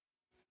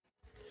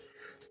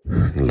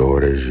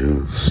Lord, as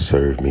you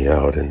serve me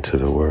out into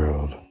the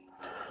world,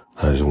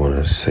 I just want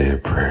to say a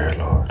prayer,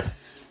 Lord.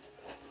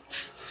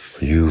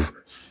 For you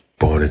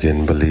born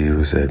again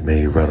believers that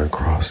may run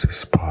across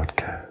this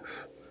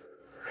podcast,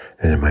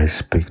 and it might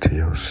speak to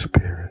your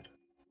spirit.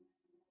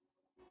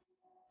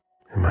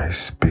 It might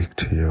speak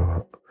to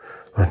your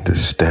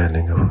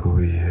understanding of who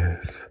he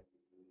is.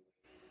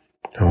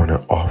 I want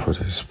to offer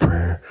this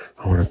prayer.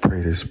 I want to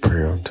pray this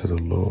prayer unto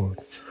the Lord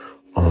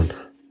on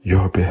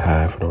your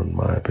behalf and on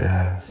my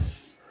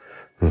behalf.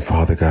 And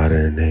Father God,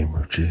 in the name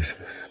of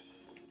Jesus,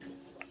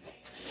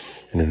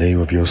 in the name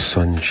of your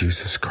Son,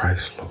 Jesus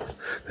Christ, Lord,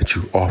 that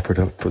you offered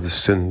up for the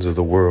sins of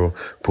the world,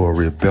 for a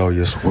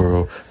rebellious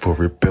world, for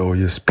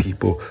rebellious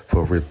people,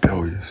 for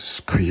rebellious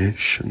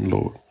creation,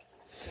 Lord,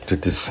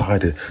 that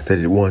decided that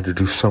it wanted to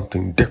do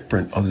something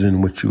different other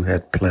than what you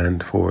had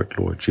planned for it,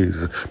 Lord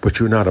Jesus. But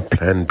you're not a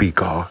plan B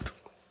God.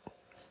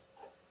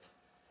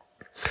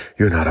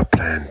 You're not a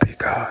plan B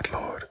God,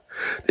 Lord.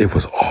 It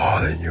was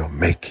all in your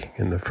making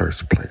in the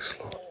first place,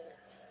 Lord.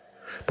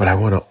 But I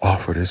want to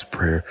offer this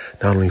prayer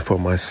not only for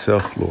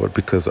myself, Lord,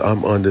 because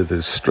I'm under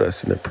the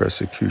stress and the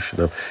persecution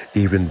of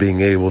even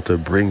being able to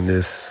bring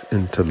this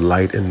into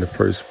light in the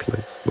first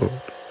place, Lord.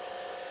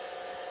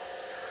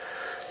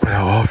 But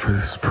I offer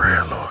this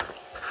prayer, Lord,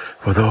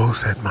 for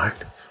those that might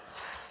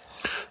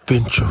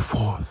venture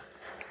forth,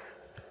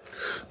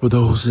 for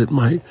those that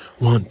might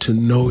want to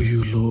know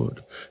you,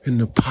 Lord, in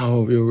the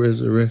power of your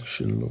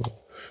resurrection, Lord.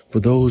 For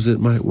those that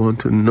might want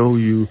to know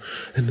you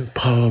in the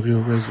power of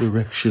your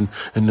resurrection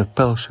and the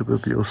fellowship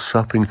of your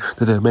suffering,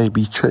 that they may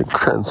be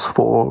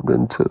transformed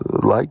into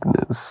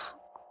likeness.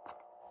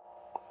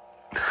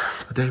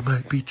 That they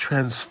might be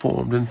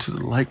transformed into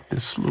the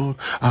likeness, Lord.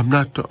 I'm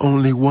not the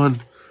only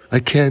one. I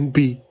can't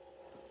be.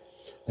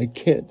 I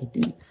can't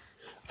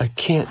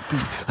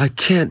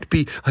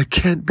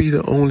be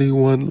the only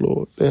one,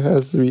 Lord. There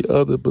has to be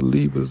other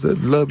believers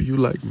that love you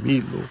like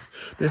me, Lord.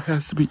 There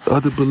has to be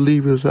other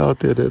believers out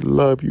there that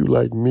love you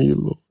like me,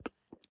 Lord.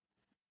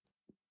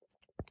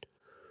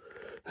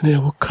 And they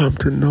will come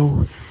to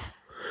know you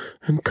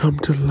and come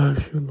to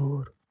love you,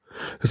 Lord.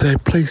 As I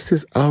place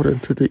this out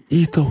into the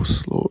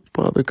ethos, Lord,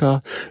 Father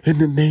God, in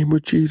the name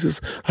of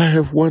Jesus, I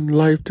have one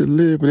life to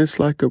live, and it's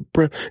like a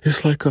breath,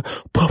 it's like a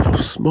puff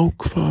of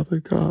smoke, Father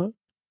God,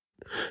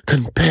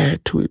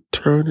 compared to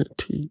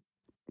eternity.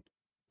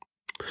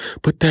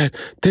 But that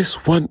this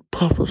one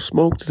puff of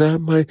smoke that I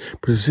might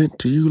present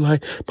to you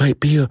like might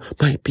be a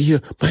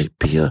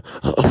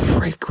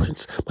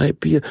fragrance,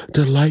 might be a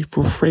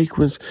delightful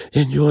fragrance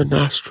in your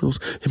nostrils.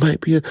 It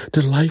might be a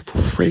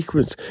delightful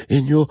fragrance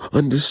in your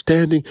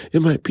understanding.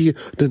 It might be a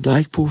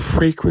delightful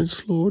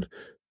fragrance, Lord,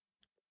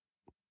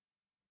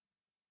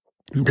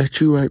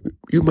 that you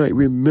might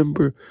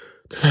remember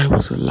that I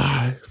was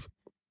alive.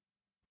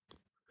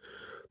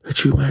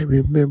 That you might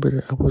remember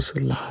that I was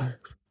alive.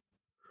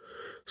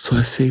 So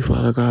I say,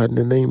 Father God, in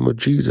the name of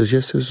Jesus,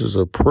 yes, this is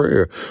a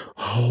prayer.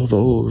 All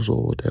those,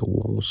 Lord, that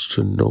wants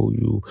to know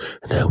you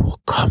and that will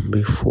come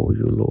before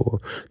you,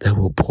 Lord, that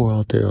will pour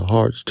out their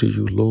hearts to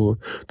you, Lord,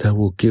 that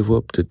will give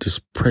up the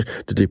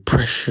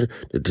depression,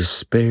 the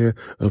despair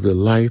of the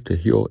life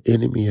that your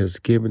enemy has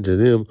given to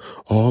them.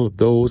 All of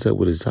those that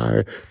will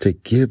desire to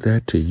give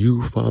that to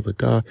you, Father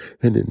God,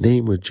 in the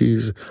name of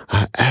Jesus,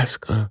 I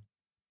ask a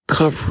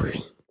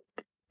covering.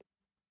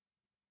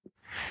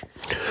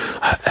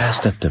 I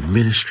ask that the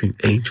ministering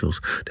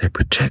angels that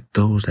protect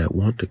those that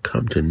want to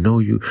come to know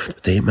you,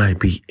 that they might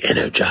be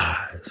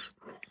energized.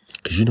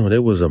 Because,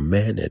 there was a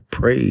man that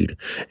prayed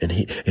and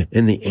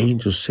the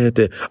angel said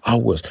that I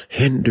was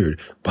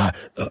hindered by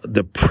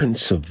the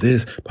prince of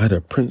this, by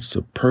the prince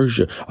of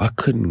Persia. I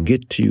couldn't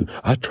get to you.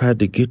 I tried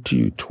to get to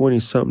you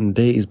 20-something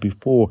days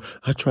before.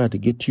 I tried to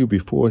get to you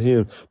before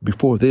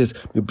this.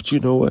 But you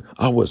know what?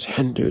 I was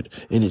hindered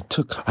and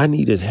I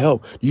needed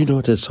help. You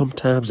know that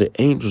sometimes the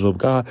angels of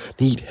God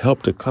need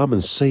help to come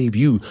and save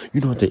you.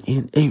 You know that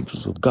the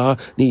angels of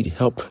God need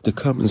help to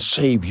come and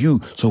save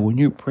you. So when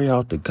you pray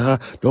out to God,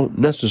 don't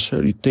necessarily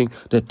think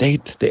that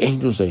the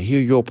angels that hear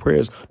your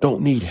prayers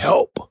don't need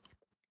help.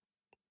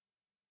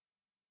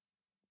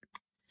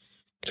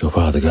 So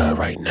Father God,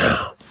 right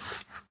now,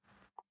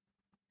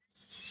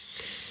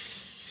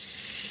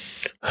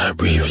 I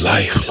breathe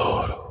life,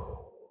 Lord,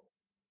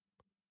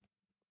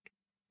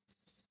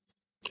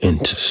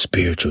 into the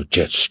spiritual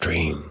jet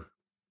stream,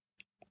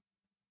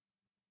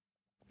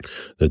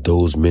 that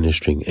those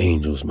ministering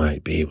angels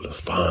might be able to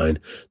find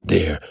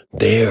their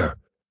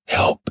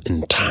help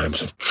in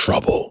times of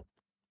trouble.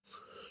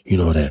 You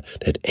know that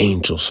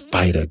angels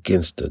fight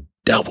against the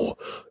devil.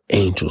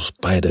 Angels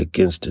fight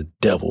against the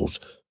devil's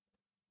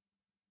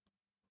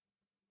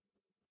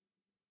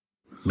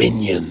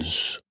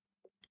minions.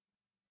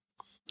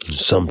 And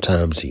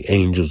sometimes the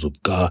angels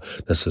of God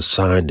that's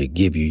assigned to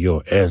give you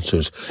your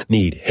answers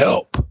need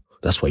help.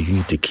 That's why you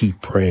need to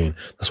keep praying.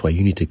 That's why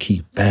you need to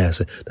keep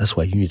fasting. That's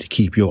why you need to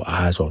keep your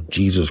eyes on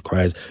Jesus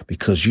Christ,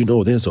 because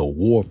there's a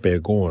warfare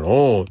going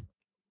on.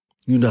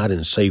 You're not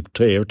in safe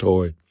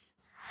territory.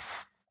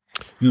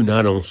 You're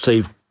not on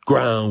safe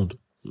ground.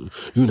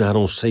 You're not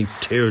on safe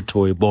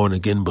territory, born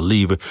again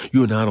believer.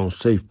 You're not on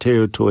safe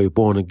territory,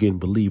 born again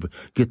believer.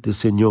 Get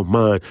this in your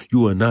mind.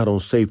 You are not on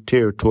safe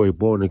territory,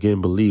 born again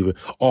believer.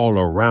 All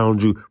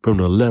around you, from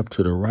the left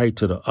to the right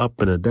to the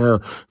up and the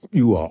down,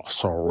 you are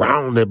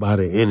surrounded by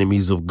the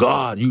enemies of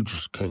God. You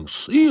just can't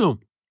see them.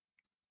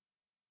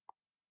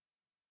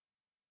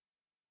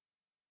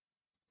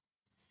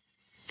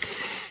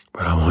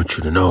 But I want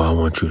you to know, I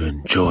want you to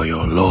enjoy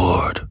your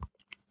Lord.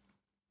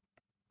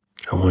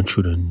 I want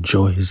you to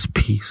enjoy his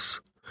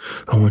peace.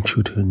 I want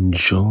you to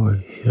enjoy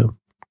him.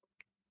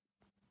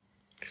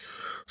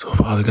 So,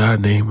 Father God,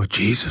 in the name of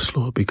Jesus,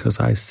 Lord, because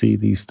I see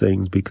these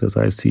things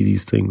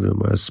in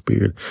my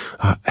spirit,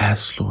 I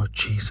ask, Lord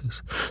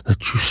Jesus, that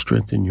you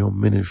strengthen your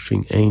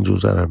ministering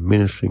angels that are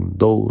ministering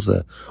those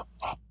that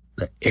are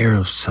the heir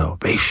of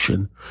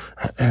salvation.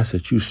 I ask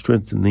that you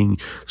strengthen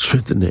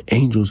the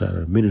angels that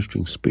are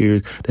ministering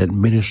spirits that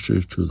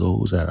ministers to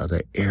those that are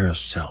the heir of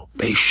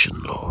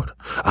salvation, Lord.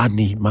 I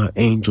need my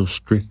angel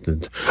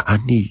strengthened. I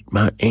need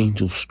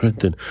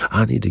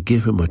to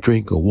give him a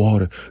drink of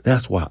water.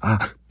 That's why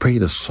I pray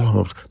the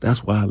Psalms.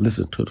 That's why I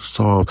listen to the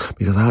Psalms,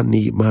 because I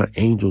need my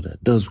angel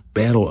that does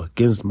battle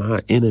against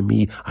my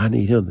enemy. I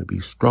need him to be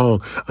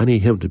strong. I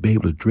need him to be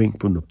able to drink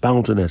from the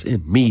fountain that's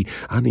in me.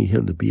 I need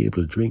him to be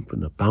able to drink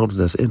from the fountain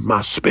that's in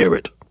my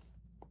spirit.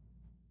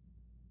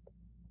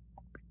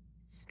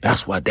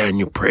 That's why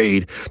Daniel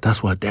prayed.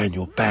 That's why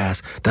Daniel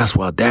fasted. That's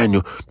why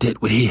Daniel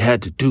did what he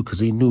had to do, because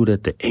he knew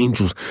that the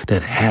angels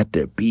that had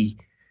to be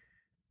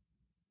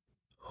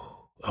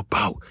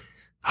about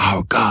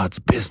our God's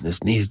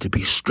business needed to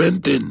be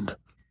strengthened.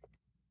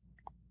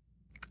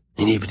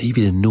 And even if he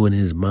didn't know it in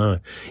his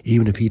mind,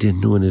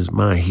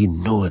 he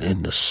knew it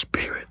in the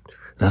spirit.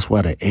 That's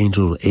why the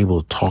angels were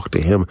able to talk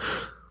to him.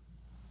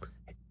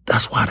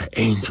 That's why the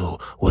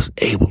angel was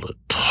able to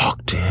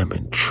talk to him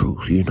in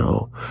truth. You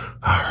know,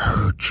 I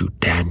heard you,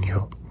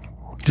 Daniel.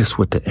 Just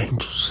what the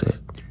angel said.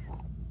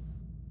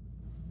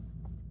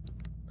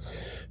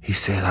 He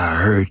said, I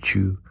heard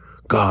you.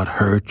 God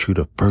heard you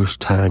the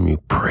first time you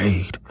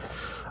prayed.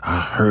 I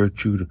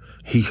heard you.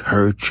 He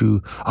heard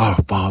you. Our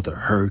Father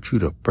heard you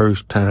the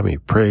first time he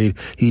prayed.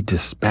 He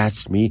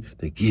dispatched me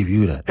to give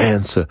you the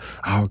answer.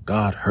 Our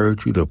God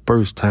heard you the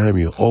first time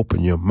you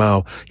opened your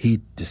mouth. He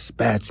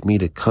dispatched me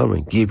to come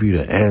and give you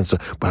the answer,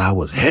 but I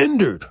was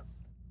hindered.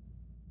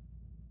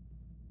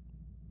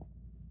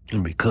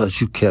 And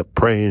because you kept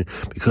praying,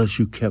 because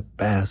you kept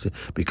fasting,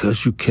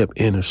 because you kept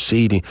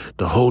interceding,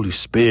 the Holy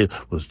Spirit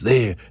was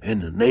there in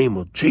the name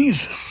of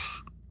Jesus.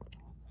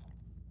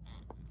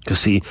 Because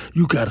see,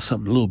 you got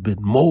something a little bit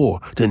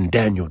more than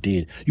Daniel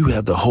did. You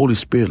have the Holy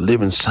Spirit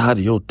living inside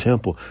of your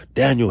temple.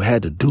 Daniel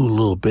had to do a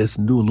little bit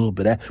and do a little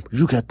bit of that, but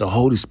you got the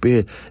Holy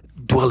Spirit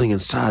dwelling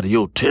inside of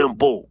your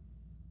temple.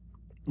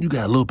 You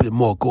got a little bit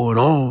more going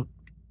on.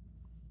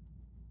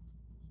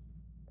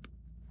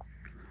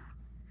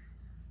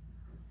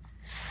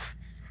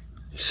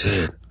 He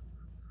said,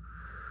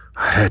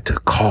 I had to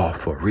call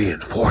for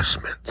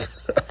reinforcements.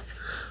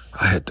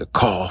 I had to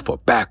call for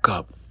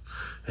backup.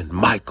 And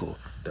Michael,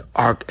 the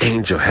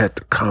archangel, had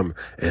to come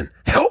and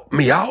help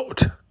me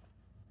out.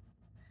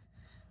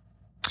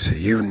 See,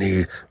 you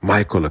need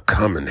Michael to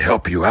come and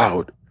help you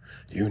out.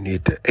 You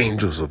need the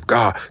angels of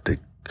God to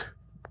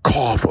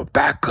call for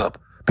backup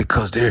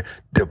because they're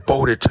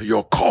devoted to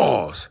your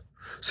cause.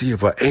 See,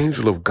 if an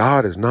angel of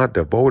God is not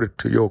devoted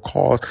to your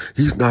cause,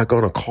 he's not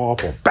going to call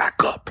for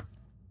backup.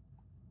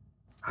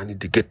 I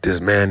need to get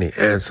this man the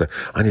answer.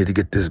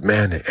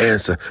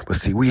 But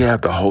see, we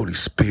have the Holy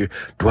Spirit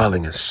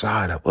dwelling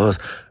inside of us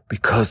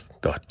because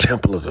the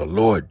temple of the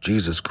Lord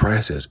Jesus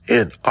Christ is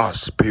in our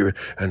spirit,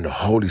 and the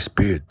Holy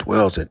Spirit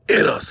dwells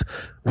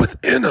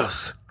within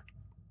us.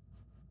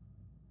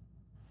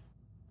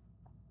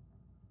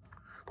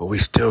 But we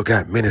still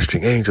got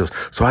ministering angels.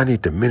 So I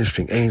need the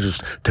ministering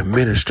angels to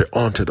minister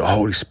onto the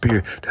Holy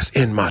Spirit that's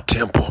in my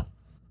temple.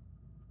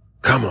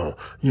 Come on.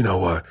 You know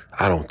what?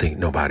 I don't think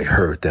nobody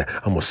heard that.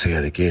 I'm going to say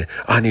it again.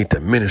 I need the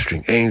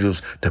ministering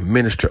angels to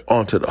minister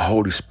onto the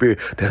Holy Spirit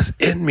that's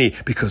in me,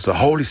 because the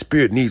Holy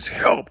Spirit needs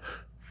help.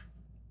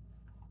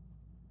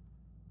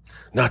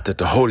 Not that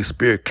the Holy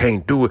Spirit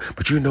can't do it,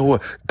 but you know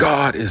what?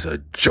 God is a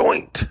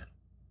joint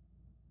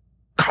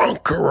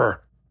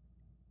conqueror,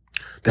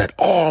 that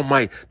all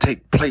might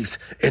take place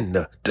in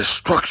the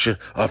destruction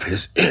of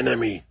his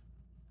enemy.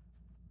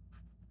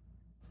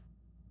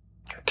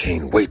 I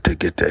can't wait to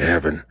get to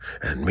heaven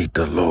and meet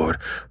the Lord.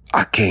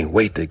 I can't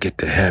wait to get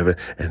to heaven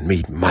and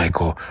meet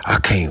Michael. I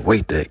can't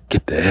wait to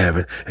get to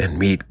heaven and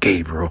meet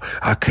Gabriel.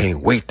 I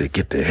can't wait to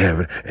get to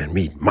heaven and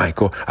meet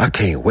Michael. I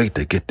can't wait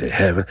to get to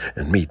heaven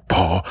and meet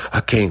Paul.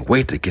 I can't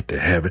wait to get to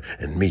heaven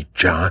and meet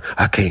John.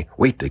 I can't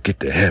wait to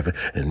get to heaven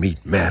and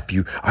meet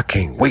Matthew. I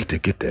can't wait to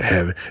get to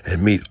heaven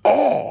and meet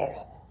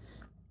all.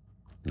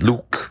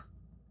 Luke.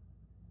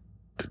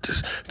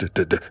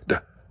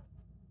 The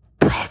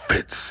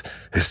prophets.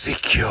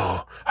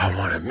 Ezekiel, I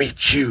want to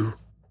meet you.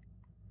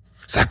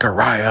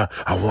 Zechariah,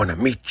 I want to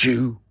meet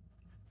you.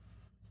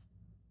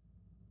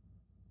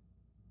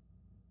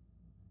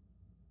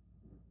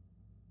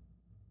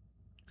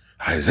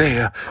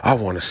 Isaiah, I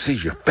want to see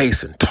your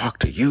face and talk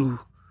to you.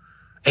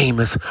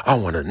 Amos, I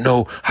want to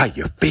know how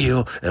you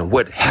feel and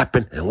what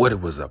happened and what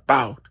it was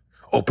about.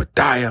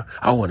 Obadiah,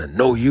 I want to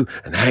know you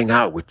and hang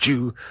out with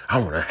you. I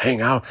want to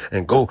hang out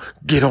and go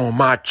get on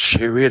my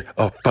chariot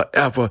of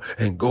forever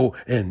and go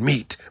and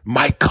meet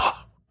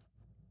Micah.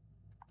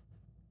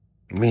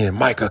 Me and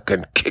Micah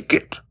can kick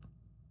it.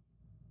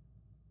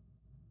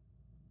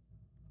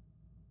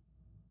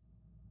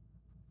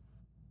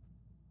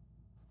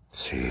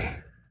 See,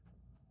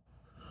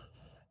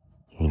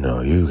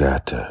 you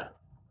got to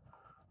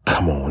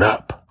come on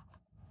up.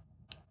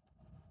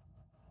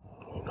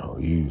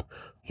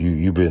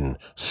 You've been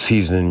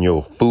seasoning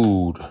your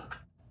food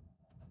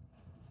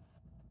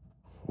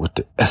with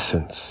the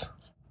essence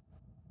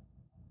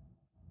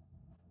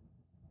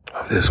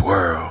of this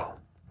world.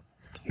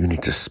 You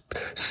need to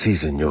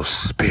season your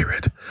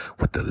spirit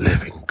with the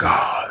living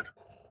God.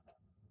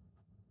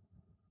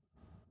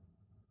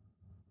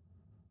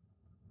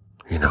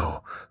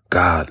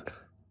 God,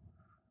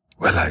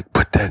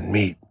 put that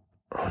meat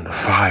on the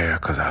fire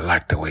because I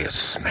like the way it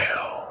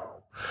smells.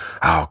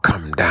 I'll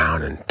come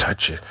down and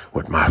touch it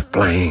with my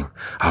flame.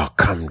 I'll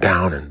come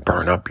down and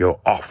burn up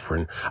your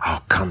offering.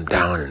 I'll come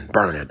down and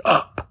burn it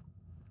up.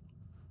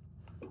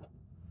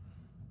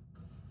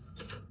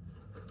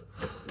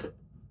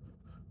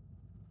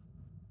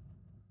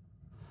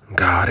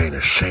 God ain't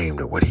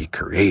ashamed of what he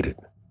created,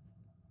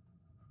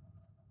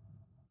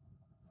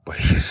 but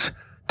he's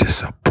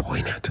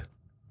disappointed.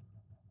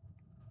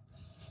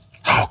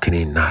 How can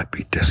he not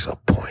be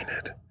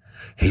disappointed?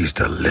 He's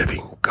the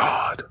living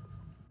God.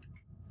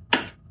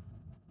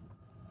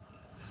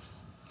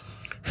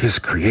 His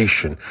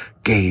creation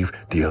gave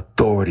the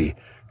authority.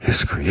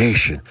 His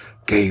creation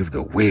gave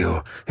the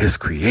will. His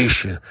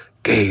creation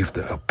gave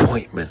the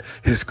appointment.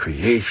 His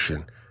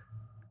creation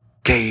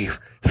gave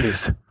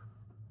his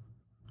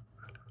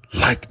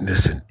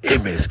likeness and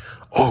image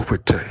over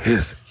to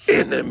his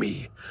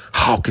enemy.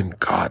 How can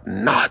God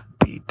not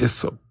be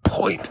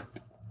disappointed?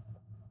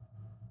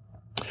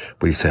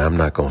 But he said, I'm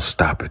not going to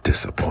stop at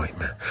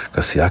disappointment.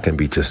 Because see, I can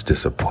be just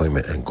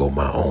disappointment and go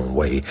my own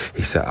way.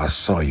 He said, I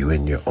saw you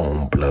in your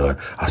own blood.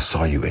 I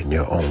saw you in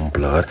your own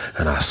blood.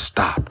 And I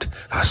stopped.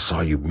 I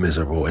saw you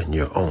miserable in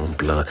your own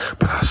blood.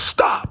 But I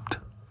stopped.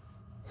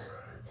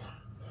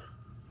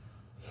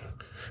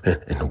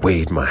 And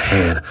waved my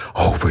hand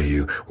over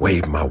you.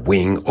 Waved my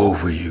wing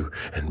over you.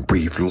 And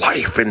breathed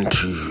life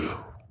into you.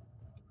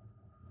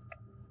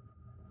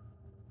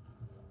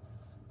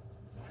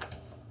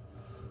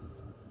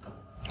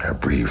 I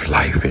breathe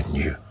life in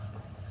you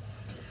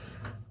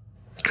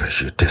because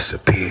you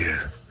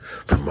disappeared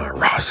from my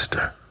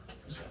roster.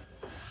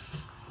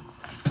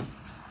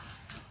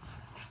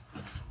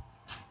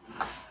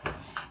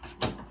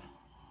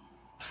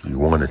 You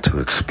wanted to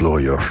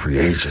explore your free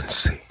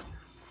agency.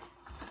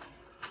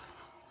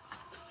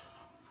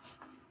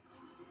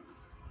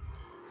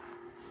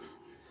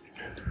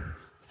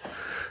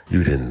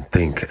 You didn't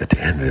think at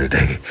the end of the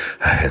day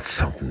I had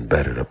something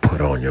better to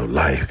put on your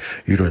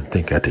life. You didn't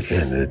think at the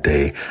end of the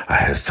day I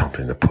had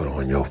something to put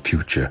on your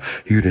future.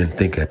 You didn't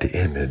think at the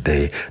end of the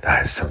day that I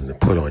had something to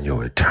put on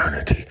your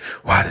eternity.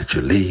 Why did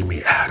you leave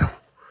me, Adam?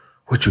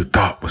 What you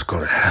thought was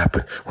going to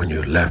happen when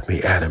you left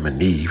me, Adam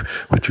and Eve.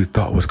 What you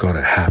thought was going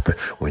to happen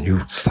when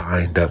you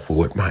signed up for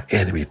what my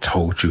enemy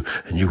told you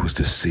and you was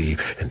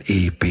deceived. And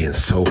Eve being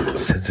so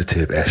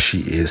sensitive as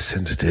she is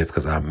sensitive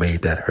because I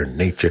made that her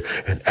nature.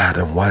 And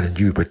Adam, why didn't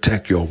you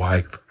protect your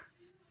wife?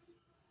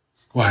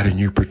 Why didn't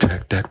you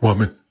protect that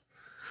woman?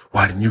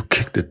 Why didn't you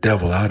kick the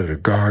devil out of the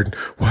garden?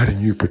 Why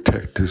didn't you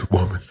protect this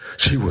woman?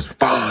 She was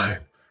fine.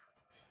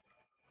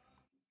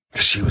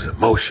 She was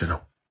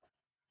emotional.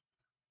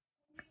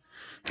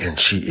 And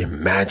she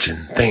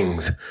imagined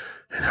things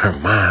in her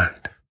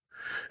mind.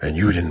 And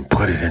you didn't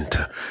put it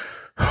into,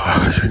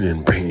 you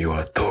didn't bring your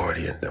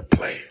authority into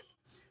play.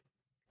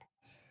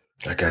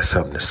 I got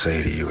something to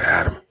say to you,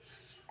 Adam.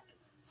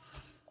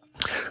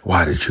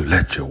 Why did you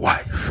let your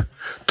wife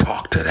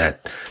talk to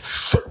that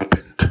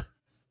serpent?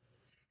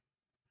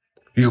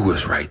 You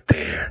was right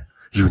there.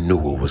 You knew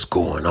what was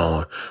going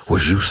on.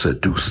 Was you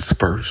seduced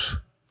first?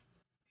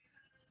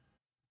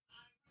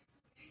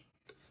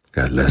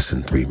 Got less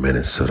than 3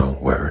 minutes, so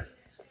don't worry.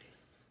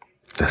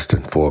 Less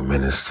than 4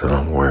 minutes, so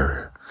don't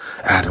worry.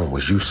 Adam,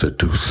 was you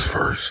seduced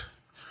first?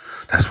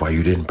 That's why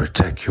you didn't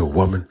protect your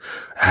woman.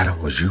 Adam,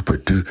 was you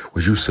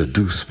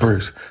seduced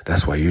first?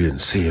 That's why you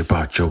didn't see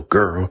about your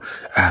girl.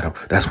 Adam,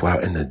 that's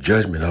why in the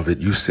judgment of it,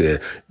 you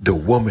said, the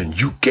woman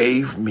you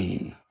gave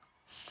me,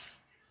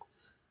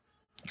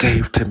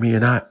 gave to me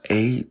and I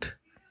ate.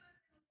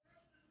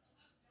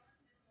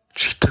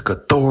 She took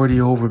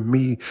authority over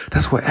me.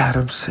 That's what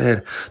Adam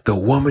said. The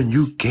woman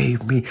you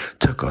gave me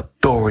took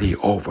authority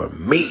over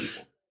me.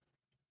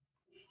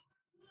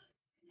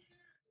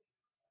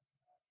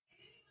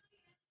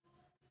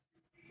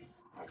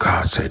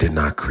 God said, did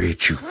not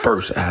create you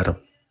first, Adam.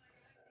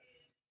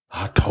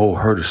 I told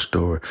her the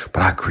story,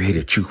 but I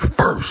created you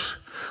first.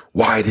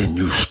 Why didn't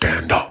you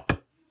stand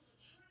up?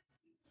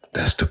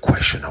 That's the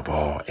question of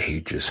all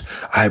ages.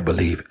 I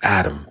believe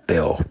Adam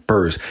fell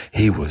first.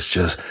 He was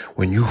just,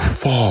 when you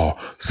fall,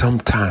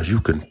 sometimes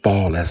you can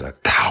fall as a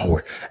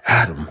coward.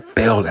 Adam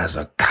fell as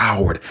a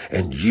coward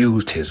and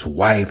used his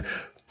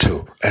wife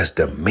as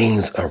the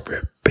means of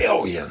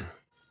rebellion.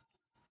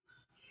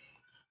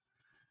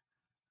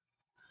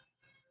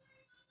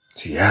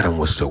 See, Adam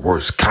was the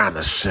worst kind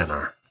of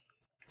sinner.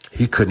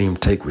 He couldn't even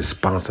take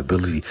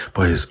responsibility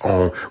for his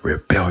own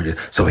rebellion.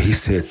 So he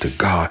said to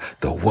God,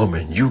 the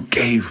woman you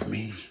gave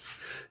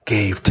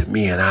to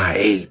me and I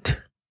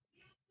ate.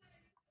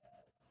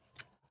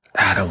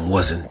 Adam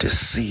wasn't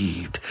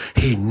deceived.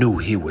 He knew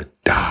he would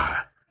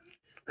die.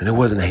 And it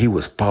wasn't that he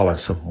was following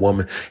some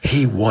woman.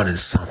 He wanted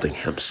something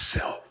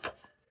himself.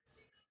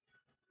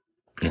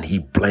 And he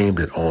blamed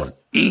it on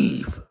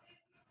Eve.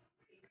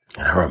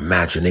 And her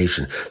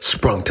imagination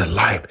sprung to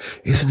life.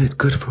 Isn't it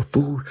good for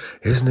food?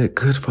 Isn't it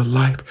good for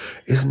life?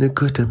 Isn't it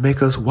good to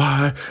make us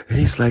wise? And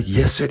he's like,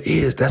 yes, it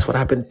is. That's what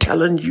I've been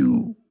telling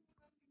you.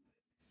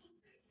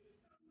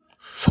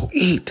 So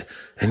eat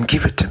and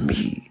give it to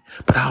me.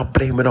 But I'll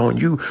blame it on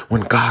you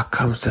when God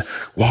comes to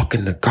walk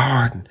in the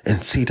garden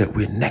and see that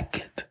we're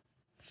naked.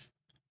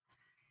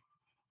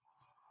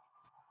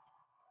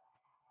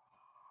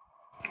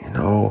 You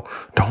know,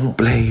 don't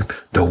blame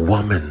the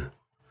woman.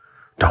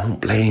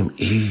 Don't blame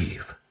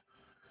Eve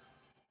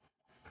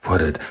for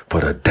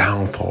the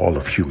downfall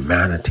of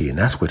humanity. And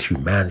that's what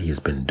humanity has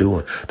been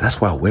doing. That's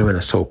why women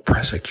are so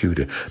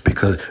persecuted,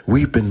 because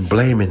we've been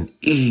blaming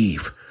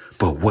Eve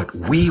for what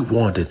we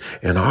wanted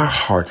in our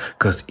heart.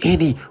 Because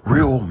any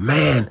real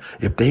man,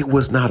 if they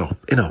was not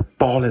in a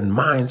fallen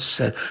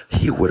mindset,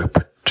 he would have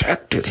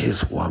protected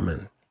his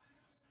woman.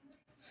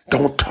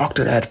 Don't talk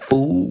to that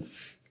fool.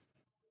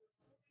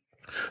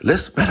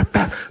 Matter of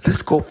fact,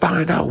 let's go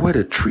find out where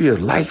the tree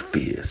of life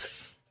is.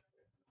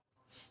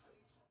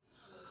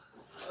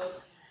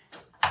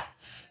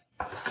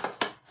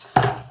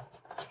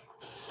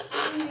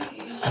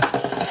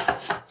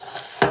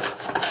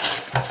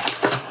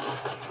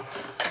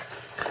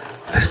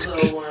 Let's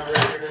eat.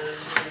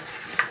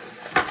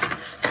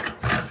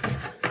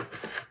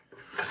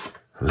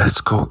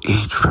 Let's go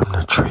eat from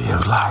the tree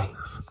of life.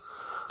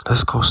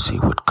 Let's go see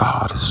what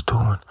God is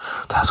doing.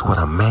 That's what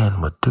a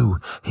man would do.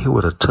 He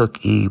would have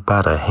took Eve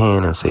by the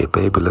hand and said,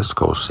 baby, let's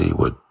go see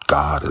what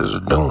God is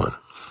doing.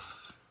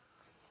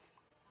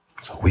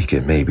 So we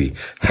can maybe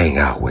hang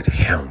out with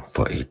him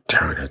for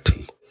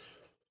eternity.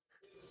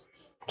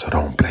 So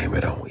don't blame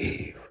it on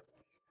Eve.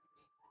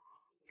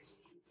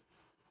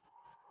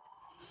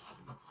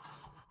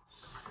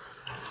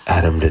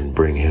 Adam didn't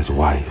bring his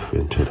wife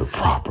into the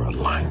proper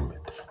alignment.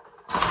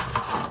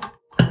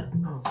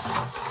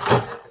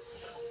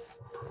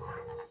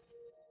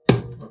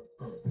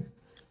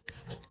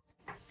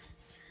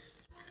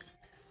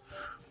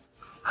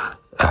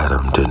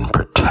 Adam didn't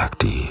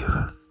protect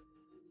Eve.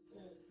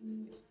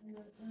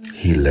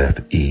 He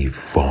left Eve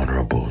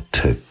vulnerable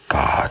to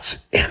God's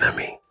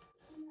enemy.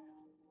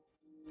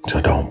 So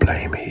don't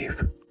blame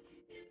Eve.